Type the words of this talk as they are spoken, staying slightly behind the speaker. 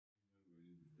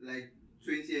Like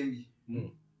 20 MB.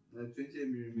 Like 20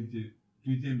 MB remains.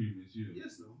 20 MB remains.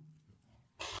 Yes, no.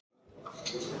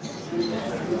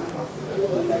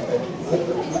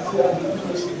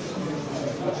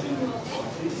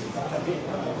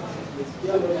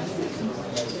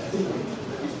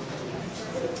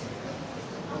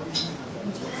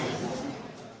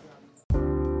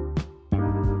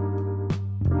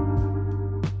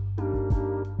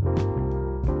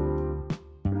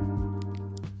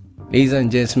 Ladies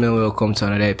and gentlemen, welcome to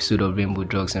another episode of Rainbow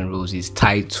Drugs and Roses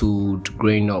titled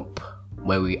Growing Up,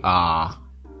 where we are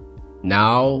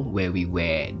now, where we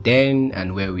were then,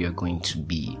 and where we are going to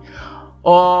be.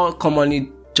 Or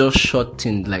commonly just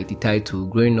shortened like the title,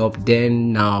 Growing Up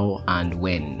Then, Now, and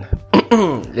When.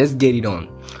 Let's get it on.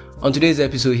 On today's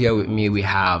episode here with me, we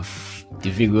have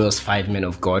the vigorous 5 men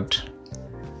of God.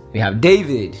 We have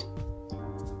David.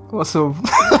 What's up?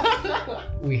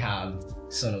 We have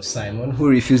Son of Simon, who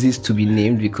refuses to be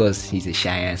named because he's a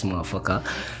shy ass motherfucker.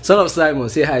 Son of Simon,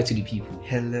 say hi to the people.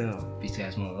 Hello. Bitch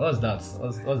ass motherfucker. What's that?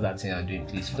 What's that thing you're doing?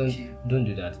 Please don't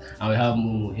do that. And we have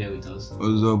Momo here with us.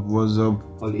 What's up?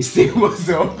 Only say what's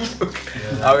up.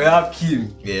 And we have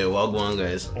Keem. Yeah, well going,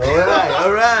 guys.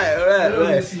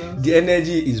 Alright. The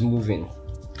energy is moving.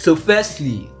 So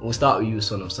firstly, we'll start with you,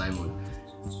 Son of Simon,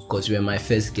 because you were my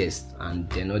first guest, and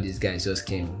then all these guys just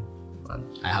came.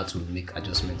 I had to make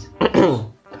adjustments.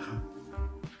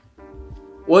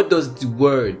 What does the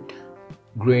word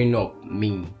growing up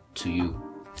mean to you?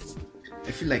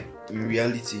 I feel like in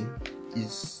reality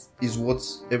is what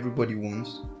everybody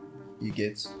wants. You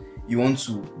get, you want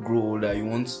to grow older, you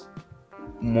want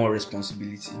more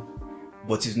responsibility,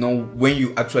 but it's not, when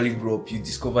you actually grow up, you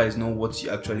discover it's not what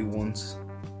you actually want,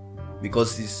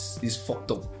 because it's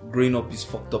fucked up. Growing up is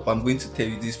fucked up. I'm going to tell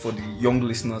you this for the young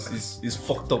listeners. It's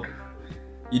fucked up.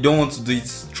 You don't want to do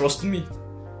it. Trust me.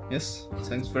 Yes.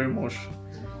 Thanks very much.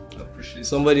 I appreciate it.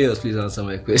 Somebody else, please answer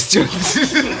my question.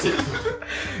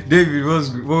 David,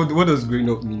 what does growing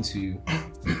up mean to you?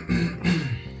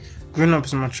 Growing up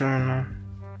is maturing now.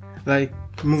 Like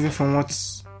moving from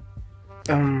what's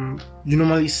you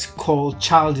normally call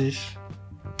childish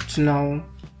to now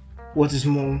what is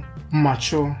more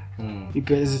mature. You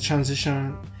get, it's a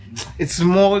transition. It's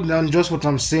more than just what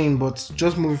I'm saying, but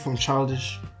just moving from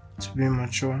childish to being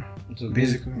mature. So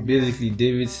basically,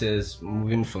 David says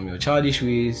moving from your childish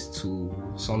ways to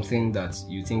something that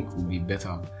you think will be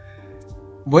better.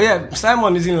 But yeah,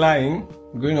 Simon isn't lying.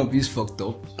 Growing up is fucked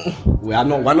up. We're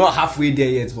not halfway there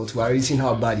yet, but we're reaching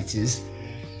how bad it is.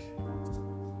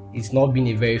 It's not been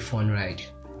a very fun ride.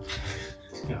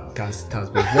 It has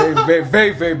been very, very,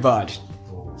 very, very bad.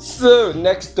 So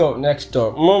next up,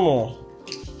 Momo.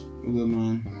 Good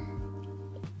man.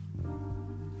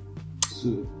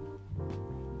 So,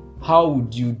 how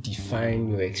would you define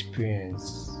your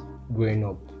experience growing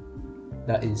up?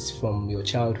 That is from your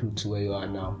childhood to where you are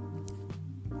now.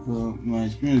 Well, my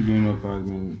experience growing up has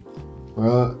been,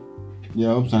 well, there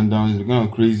are ups and downs. It's kind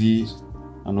of crazy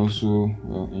and also,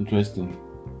 well, interesting.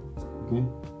 Okay?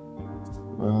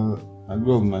 Well, I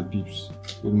grew up with my peeps,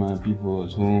 with my people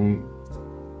at home.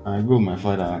 I grew up with my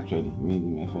father, actually, maybe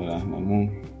my father. My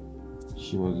mom,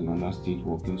 she was in another state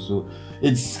working. So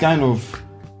it's kind of,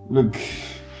 look,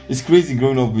 it's crazy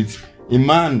growing up with a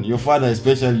man, your father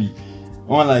especially,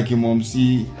 unlike your mom.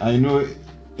 See, I know,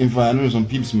 in fact, I know some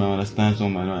people might understand,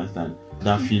 some might not understand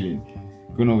that feeling.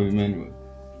 Growing up with men,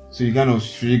 so you're kind of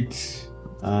strict,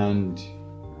 and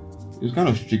it was kind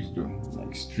of strict though,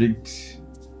 like strict,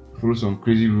 follow some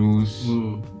crazy rules,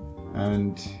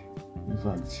 and in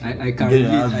fact, I can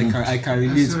relate,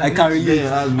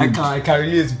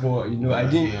 but you know, I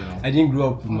didn't grow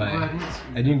up with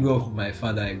my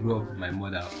father. I grew up with my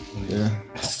mother. Yeah.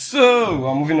 So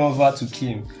we're moving over to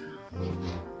Keem.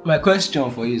 My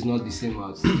question for you is not the same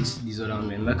as these other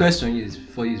men. My question is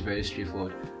for you is very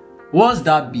straightforward. What's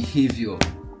that behavior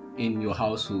in your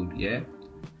household,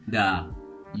 that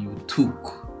you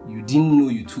took? You didn't know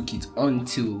you took it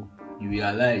until you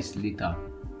realized later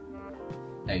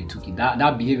that you took it.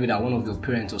 That behavior that one of your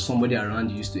parents or somebody around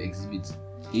you used to exhibit,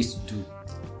 used to do.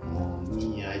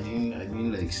 Me, I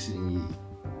didn't like see me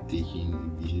taking the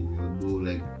behavior, though.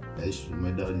 Like my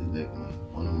dad is like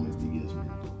one of my biggest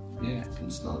mentors. Yeah.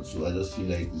 Understand? So I just feel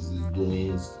like it's his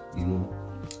doings, you know,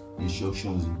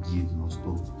 instructions he gives and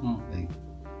stuff. Like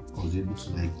I was able to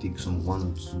like take some one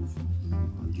or two from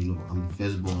him, and you know, I'm the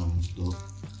firstborn and stuff,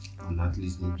 and at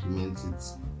least implement it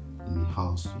in the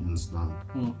house. You understand?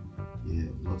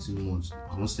 Yeah, nothing much.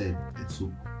 I won't say I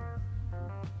took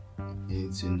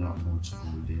anything that much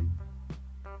from them.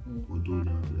 Although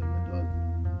they are like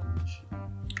my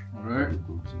dad.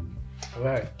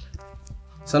 Alright.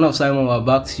 Son of Simon, we're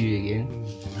back to you again.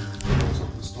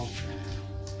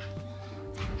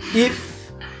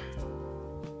 If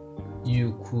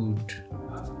you could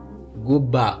go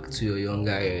back to your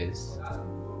younger years,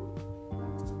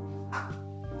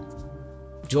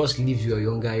 just live your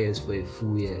younger years for a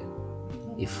full year,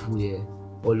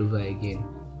 all over again,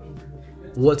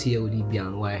 what year would it be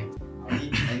and why? I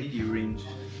need a range.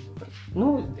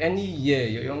 No, any year,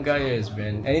 your younger years,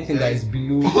 man. Anything that is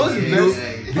below. What's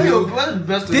the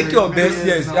best? Take your best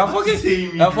years. You're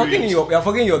fucking in your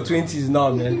 20s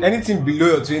now, man. Anything below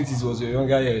your 20s was your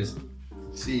younger years.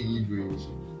 Say need range.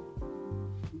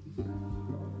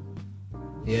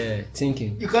 Yeah,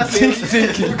 thinking. You can't say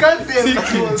Thinking. You can't say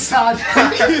it was sad.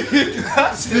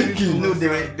 No,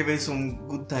 there were some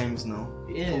good times now.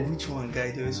 Yeah. Oh, which one,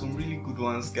 guy? There were some really good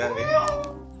ones, guy.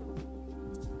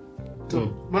 So,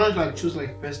 why not like choose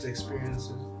like best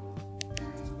experiences?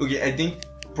 Okay, I think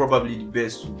probably the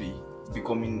best would be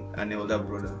becoming an elder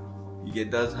brother. You get,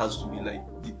 that has to be like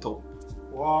the top.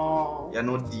 Wow. You're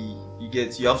not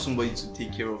you have somebody to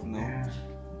take care of now,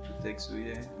 protect. So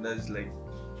yeah, that is like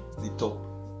the top.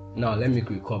 Now let me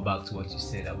recall back to what you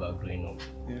said about growing up.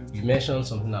 Yeah. You mentioned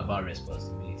something about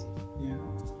responsibility. Yeah.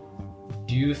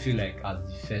 Do you feel like as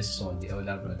the first son, the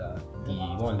elder brother, the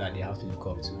one that they have to look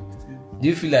up to, do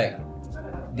you feel like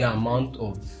the amount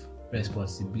of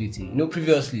responsibility,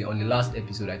 previously on the last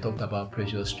episode I talked about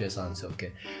pressure, stress and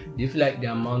self-care, do you feel like the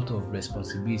amount of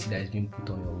responsibility that is being put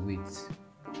on your weight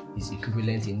is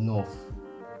equivalent enough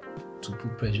to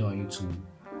put pressure on you to,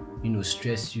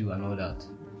 stress you and all that?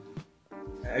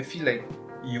 I feel like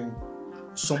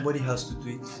somebody has to do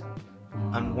it,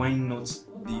 and why not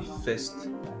the first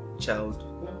child?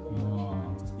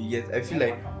 You get, I feel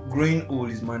like growing old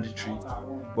is mandatory,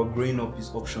 but growing up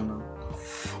is optional.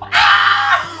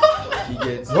 You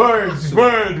get Words.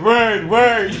 I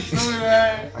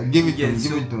give it to him. Yeah, so-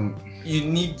 Give it to him. you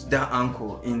need that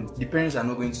anchor. In the parents are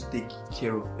not going to take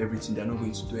care of everything. They're not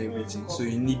going to do everything. So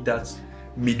you need that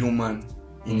middleman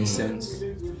in a sense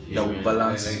that will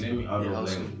balance Like, the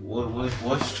household. what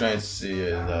you're trying to say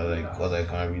is that, like, because I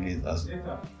can relate as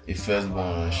a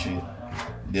firstborn and shit,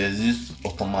 there's this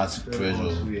automatic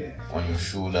pressure on your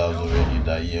shoulders already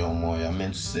that or more you're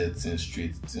meant to set things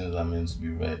straight, things are meant to be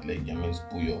right, like you're meant to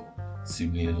put your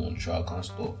siblings on track and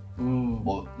stuff.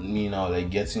 But me now, like,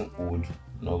 getting old,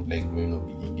 not like growing up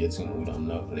again, getting old, I'm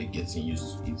not like getting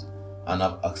used to it, and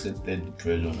I've accepted the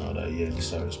pressure now that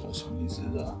these are responsibilities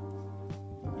that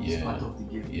It's part of the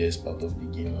game. it's part of the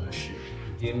game and shit.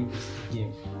 Game.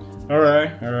 All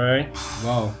right.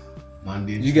 Wow.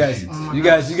 Monday, You guys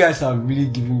have really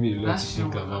given me a lot to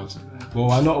think about. But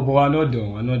we're not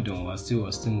done. We're still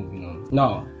moving on.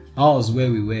 Now, that was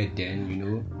where we were then,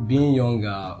 being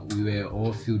younger, we were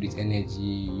all filled with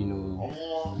energy,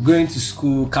 going to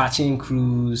school, catching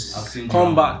crews,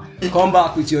 come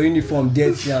back with your uniform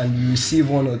dirty and you receive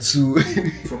one or two.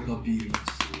 Proper bearings.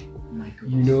 My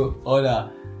God. All that.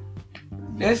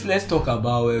 Let's talk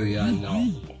about where we are now.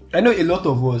 I know a lot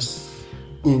of us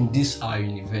in our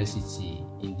university,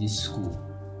 in this school,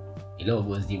 a lot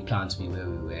of us didn't plan to be where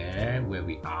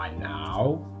we are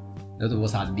now. A lot of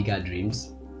us had bigger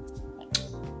dreams.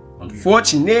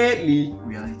 Unfortunately,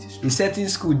 Reality is a certain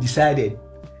school decided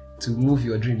to move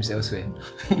your dreams elsewhere.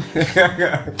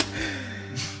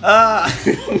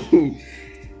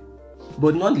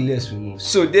 But nonetheless, we move.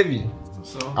 So, David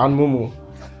and Momo,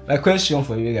 my question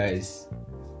for you guys: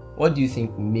 what do you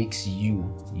think makes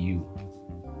you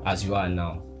as you are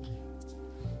now?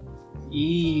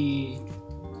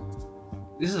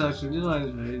 This one is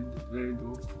very, very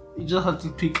dope. You just have to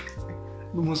pick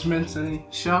the most mentally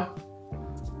sure.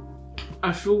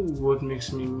 I feel what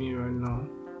makes me right now.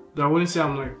 But I wouldn't say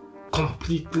I'm like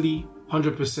completely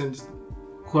 100%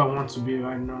 who I want to be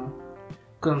right now.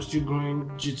 Because I'm still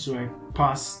growing due to like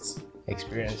past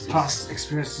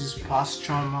experiences, past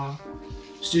trauma.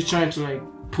 Still trying to like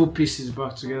put pieces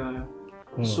back together.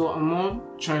 So I'm more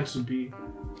trying to be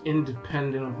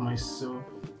independent of myself.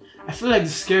 I feel like the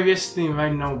scariest thing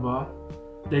right now,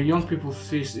 that young people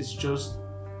face is just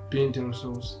being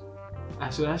themselves.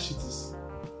 And so that shit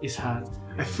is hard.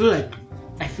 I feel like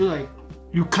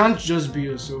you can't just be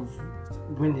yourself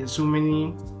when there's so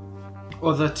many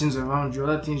other things around you,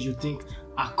 other things you think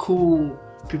are cool,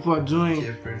 people are doing.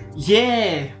 peer pressure.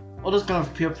 Yeah, all those kind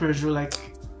of peer pressure, like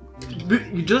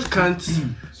you just can't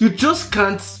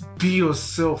be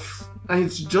yourself, and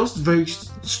it's just very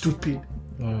stupid.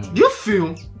 Do you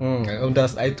feel?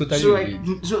 I totally So agree.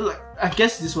 I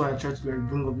guess this is why I try to like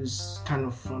bring up this kind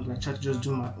of front. Like try to just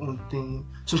do my own thing.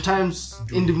 Sometimes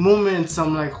in the moments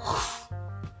I'm like,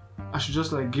 I should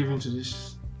just like give into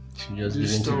this. Just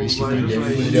this give into stuff, this shit but and just get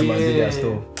like, rid of them and do their yeah.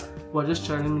 stuff. But just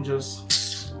try. Let me just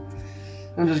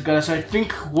I'm just gonna say, I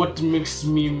think what makes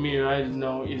me right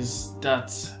now is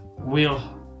that will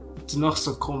to not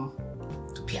succumb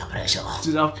To peer pressure.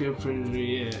 to that peer pressure.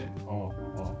 Yeah. Oh,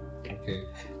 okay.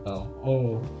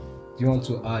 Do you want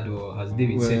to add, or has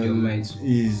David said your mind?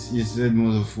 He said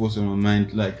most of what's on my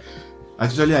mind. Like, I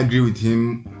totally agree with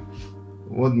him.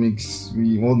 What makes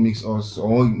us, or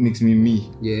what makes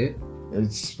me? Yeah.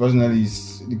 It's personally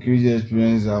the craziest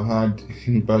experience I've had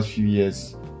in the past few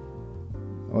years.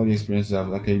 All the experiences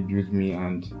have actually built me,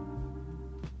 and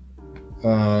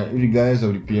regardless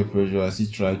of the peer pressure, I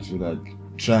still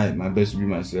try my best to be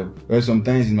myself. Well,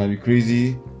 sometimes it might be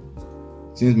crazy,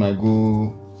 things might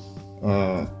go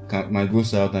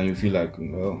south, and you feel like,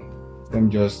 well, I'm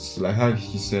just like how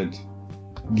he said,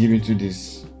 give into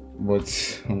this. But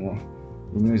see,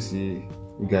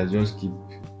 you guys just keep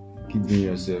doing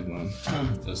yourself, man.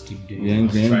 Just keep doing. We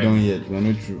ain't done yet. We're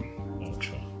not through.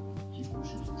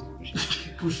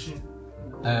 Keep pushing.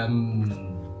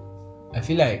 I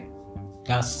feel like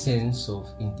that sense of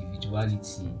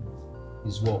individuality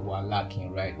is what we're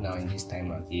lacking right now in this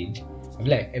time and age. I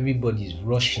feel like everybody's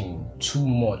rushing too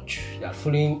much. They're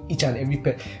following each and every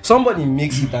somebody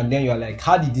makes it, and then you're like,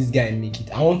 how did this guy make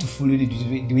it? I want to follow the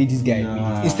way this guy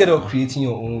made it, instead of creating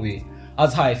your own way.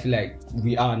 That's how I feel like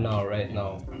we are now, right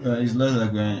now. It's less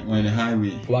like we're in the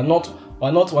highway. We're not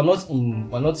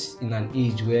in an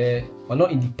age where we're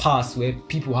not in the past where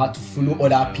people had to follow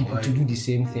other people to do the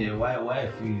same thing. Yeah, why I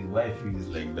feel it's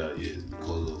like that is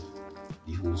because of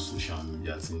the whole social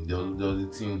media thing. There was a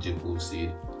thing Jacob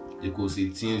said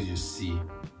things you see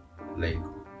like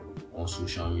on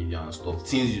social media and stuff,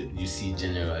 things you see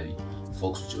generally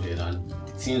fucks with your head, and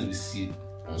the things we see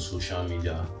on social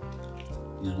media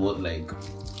is what like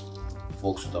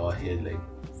fucks with our head like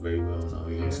very well now.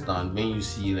 You understand? When you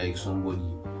see like somebody,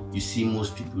 you see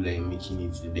most people like making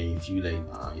it, then you feel like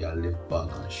you're left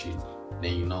back and shit.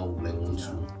 Then you now like want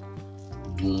to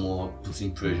do more,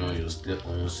 putting pressure on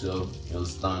yourself. You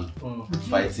understand?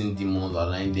 Fighting demons,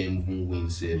 allowing them even win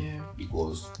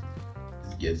because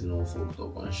it's getting all fucked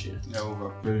up and shit.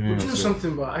 But you know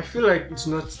something, but I feel like it's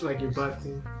not like a bad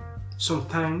thing.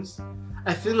 Sometimes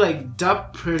I feel like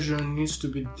that pressure needs to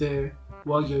be there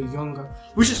while you're younger.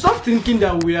 We should stop thinking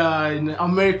that we are in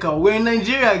America. We're in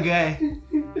Nigeria, guy.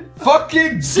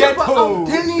 Fucking ghetto. I'm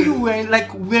telling you, we're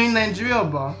in Nigeria,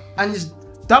 bro. And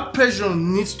that pressure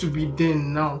needs to be there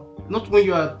now. Not when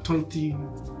you are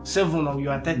 27 or you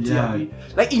are 30. Yeah.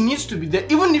 Like, it needs to be there.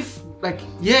 Even if, like,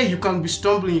 you can be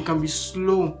stumbling, you can be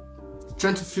slow,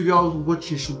 trying to figure out what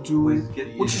you should do. And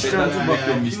it's better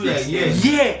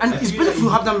if you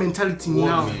have that mentality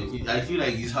now. I feel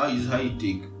like it's how you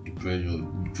take the pressure.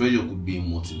 The pressure could be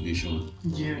motivation.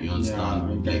 Yeah. You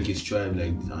understand? Like it's tribe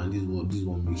like this, and this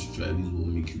one makes you try, this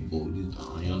one make you go.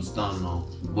 You understand now?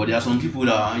 But there are some people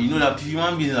that that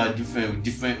human beings are different with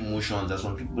different emotions. There are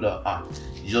some people that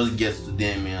it just gets to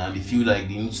them, man, and they feel like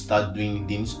they need to start doing it,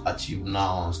 they need to achieve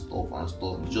now and stuff.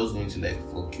 It's just going to like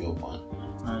fuck you up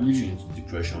and put you into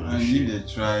depression and shit. If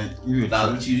they try,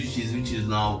 which is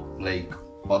now like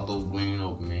part of growing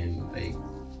up, man. Like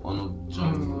one of the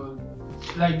journey.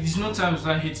 Like there's no time to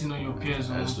start hating on your peers.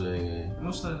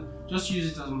 Just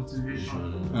use it as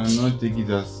motivation. And not take it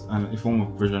as a form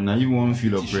of pressure. Now you won't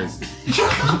feel oppressed. For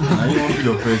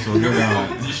the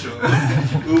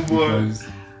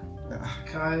other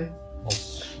Kai.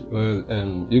 Well,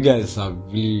 you guys have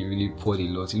really, really poured a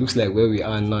lot. It looks like where we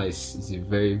are now is a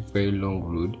very, very long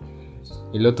road.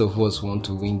 A lot of us want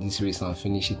to win this race and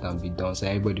finish it and be done, so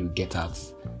everybody will get out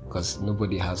because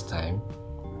nobody has time.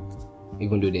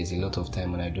 Even though there's a lot of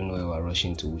time and I don't know where we're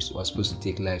rushing to, we're supposed to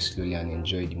take life slowly and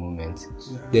enjoy the moment.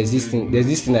 There's this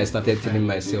thing I started telling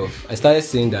myself. I started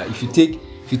saying that if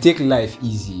you take life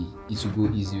easy, it will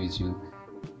go easy with you.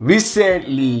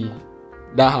 Recently,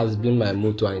 that has been my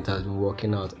motto and it has been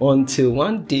working out until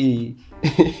one day.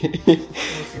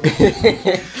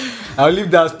 I'll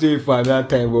leave that story for another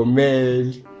time, but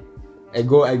man, I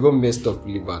go messed up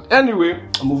really bad. Anyway,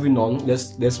 moving on.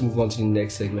 Let's move on to the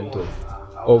next segment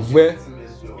of where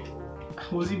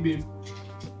was it, babe?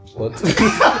 What?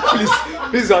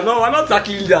 please, we're not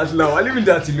tackling that now. I'm leaving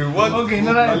that alone. What? Okay,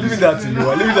 no, I'm leaving that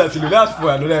alone. That's for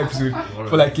another episode.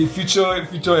 For like a future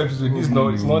episode. It's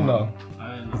not now.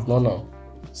 It's not now.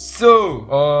 So,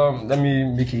 let me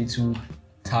make a little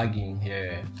tagging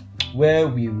here. Where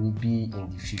we will be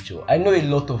in the future. I know a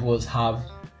lot of us have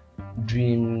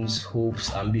dreams,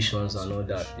 hopes, ambitions, and all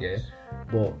that. Yeah.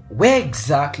 But where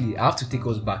exactly? I have to take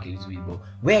us back a little bit. But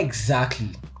where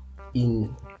exactly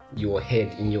in your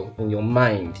head, in your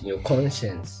mind, in your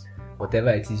conscience, whatever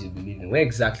it is you believe in, where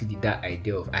exactly did that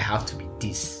idea of I have to be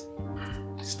this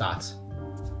start?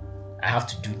 I have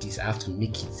to do this. I have to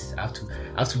make it. I have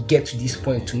to get to this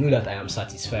point to know that I am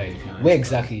satisfied. Where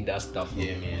exactly that stuff?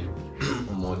 Yeah, man.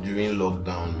 During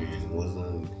lockdown, man, it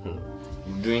wasn't.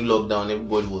 During lockdown,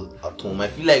 everybody was at home. I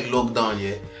feel like lockdown,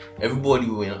 yeah, everybody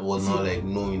was not like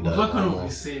knowing that. What kind of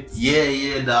reset?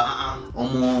 Yeah,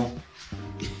 that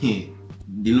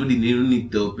they don't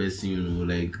need to tell person, you know,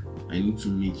 like I need to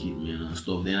make it, man, and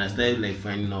stuff. Then I started like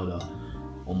finding out that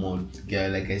guy,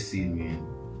 like I said, man,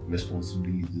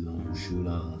 responsibilities on your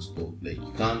shoulders and stuff. Like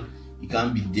you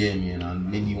can't be there, man, and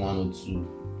maybe one or two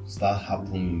start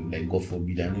happening, like God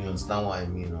forbid. I know you understand what I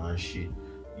mean and shit.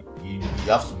 You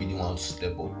have to be the one to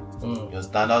step up. You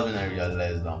understand? That's when I realized that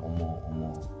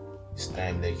it's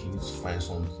time, like you need to find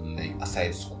something like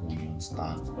aside school, you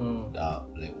understand, that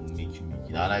like will make you make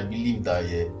it. And I believe that,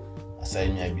 yeah,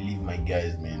 aside me, I believe my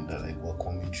guys, man, that like we're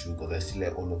coming through, because I see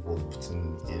like all of us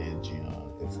putting energy, you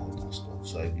know, effort and stuff.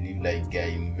 So I believe like guy,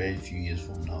 in very few years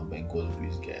from now, by God's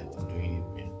grace, guy, we're doing it,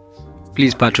 man.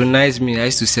 Please patronize me. I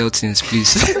used to sell things,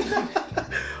 please.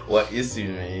 What is it,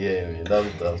 man? Yeah, man, that's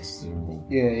what I have to say, bro.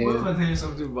 Yeah. What can I tell you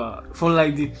something about? For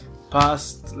like the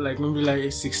past, like maybe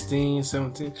like 16,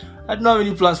 17, I don't have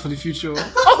any plans for the future.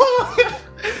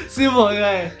 Simple,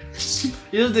 guy.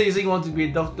 You know, you say you want to be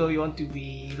a doctor, you want to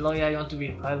be a lawyer, you want to be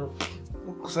a pilot.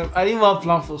 So I didn't have a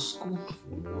plan for school.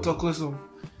 Talk less of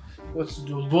what to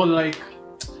do. But like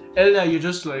earlier, you're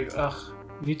just like,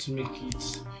 you need to make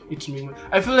it. You need to make money.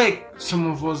 I feel like some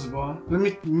of us,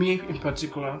 me in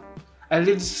particular, I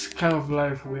lived this kind of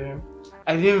life where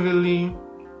I didn't really,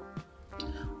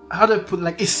 how do I put,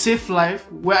 like a safe life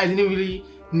where I didn't really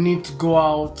need to go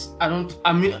out. I'm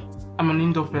an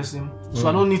indoor person, so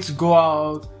I don't need to go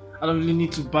out. I don't really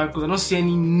need to buy clothes. I don't see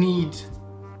any need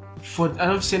for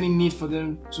them.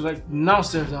 So like now,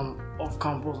 since I'm off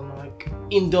campus and I'm like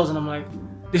indoors and I'm like,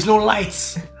 there's no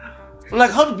lights. I'm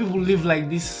like, how do people live like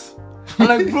this? I'm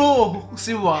like, bro,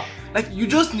 see what? Like you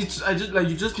just need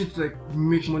to like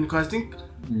make money, because I think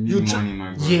you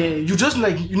just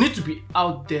like you need to be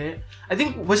out there. I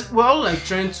think we're all like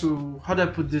trying to, how do I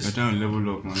put this? We're trying to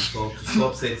level up, man.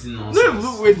 Stop setting nonsense.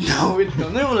 No, wait now.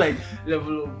 Not even like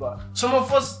level up, but some of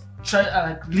us try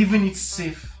like living it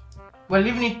safe. We're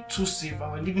living it too safe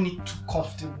and we're living it too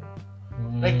comfortable.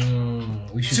 Like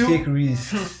we should take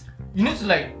risks. You need to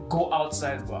like go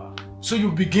outside, but so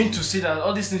you begin to see that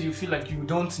all these things you feel like you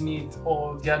don't need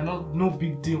or they are no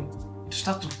big deal, to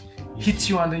start to hit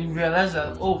you, and then you realize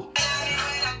that you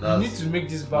need to make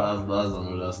this back. That's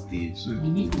another stage. So you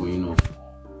need going up.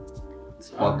 It's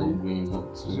part of going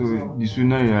up. So the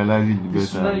sooner you realize it, the better. The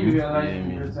sooner you realize it,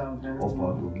 the better. All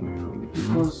part of going up.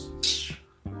 Because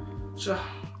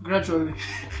gradually.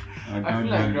 I feel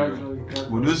like gradually.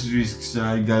 But those risks,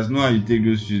 you guys know how you take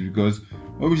those risks, because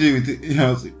what we say,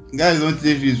 guys don't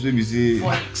take risks when we say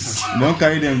don't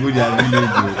carry them go their village.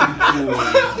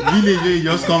 Village you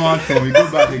just come out from, you go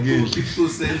back again. People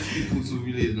send people to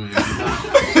village, man.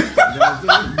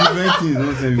 Different things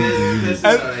don't send people to village.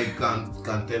 I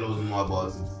can tell us more about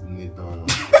it, Nathan. I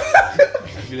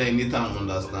feel like Nathan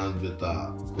understands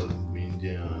better because he's been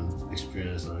there and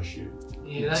experienced and shit.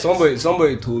 Yeah,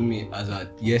 somebody told me as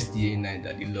at yesterday night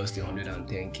that they lost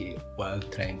 110k while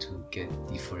trying to get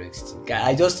the forex thing.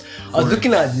 I was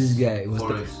looking at this guy.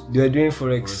 They were doing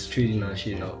forex trading and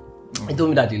shit now. He told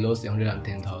me that they lost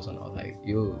 110,000. I was like,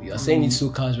 yo, you're saying it so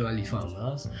casually, fam.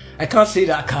 I can't say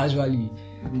that casually.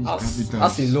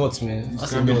 That's a lot, man.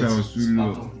 That's a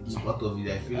lot. It's part of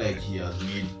it. I feel like he has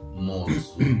made more.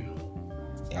 So, you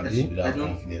know, I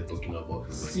don't confident talking about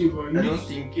it. See, but I don't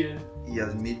think he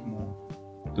has made more.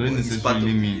 Doesn't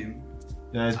necessarily mean.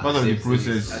 Yeah, it's part of the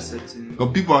process.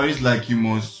 Because people are always like, you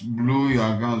must blow your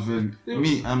account. Well,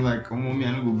 me, I'm like, I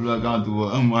don't go blow account. I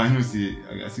don't say,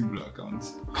 I see blow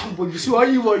accounts. But you see,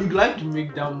 you like to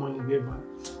make that money, baby.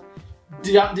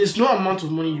 There's no amount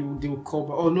of money they will call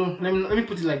back. Oh no, let me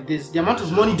put it like this: the amount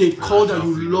of money they call that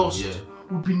you lost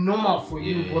would be normal for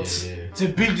you, but it's a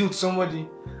big deal to somebody.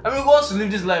 I mean, once you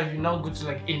live this life, you now go to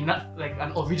like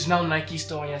an original Nike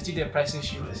store and you're still there pricing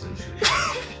shoes.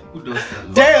 Who does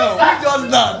that?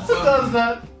 Damn! Who does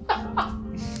that?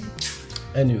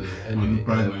 Anyway.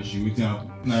 Price my shoe.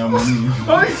 Now money.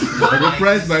 I go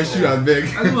price my shoe. I beg.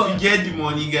 If you get the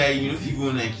money, guy, you know if you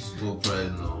go Nike store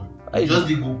price now. Just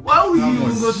they go. Why would you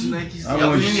even go to Nike store? You're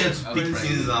going here to pick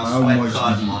things and swipe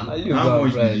card, man. How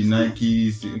much did the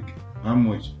Nike say? How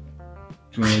much?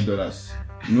 $20.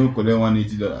 You know, collect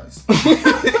 $180.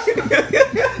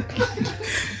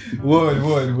 Word.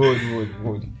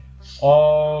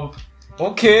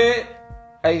 Okay.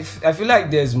 I feel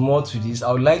like there's more to this.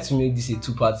 I would like to make this a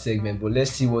 2-part segment, but let's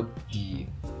see what the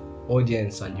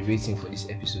audience and the rating for this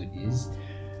episode is.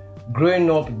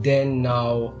 growing up then,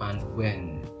 now, and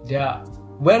when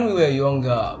we were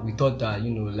younger, we thought that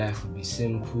life would be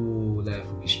simple, life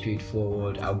would be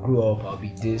straightforward. I'll grow up, I'll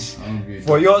be this.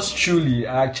 For yours truly,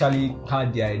 I actually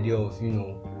had the idea of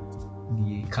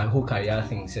the whole career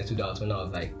thing settled out when I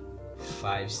was like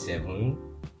 5, 7.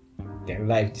 Then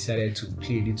life decided to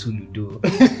play a little Ludo.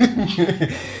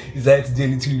 Decided to do a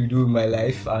little Ludo in my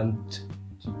life, and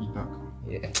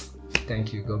yeah,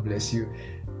 thank you, God bless you.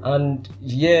 And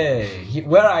yeah,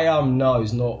 where I am now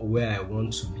is not where I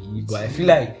want to be, but I feel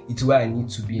like it's where I need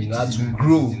to be in order to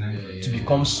grow, to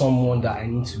become someone that I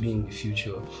need to be in the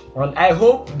future. And I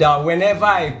hope that whenever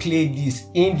I play this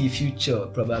in the future,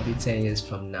 probably 10 years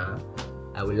from now,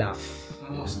 I will laugh.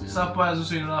 Sapa is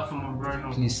also a form of growing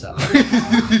up. Please, sir.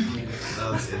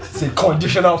 It's a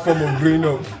conditional form of growing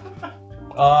up.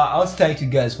 I want to thank you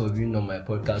guys for being on my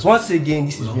podcast. Once again,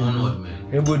 this is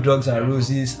Rainbow Drugs and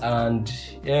Roses, and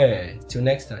yeah, till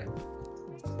next time.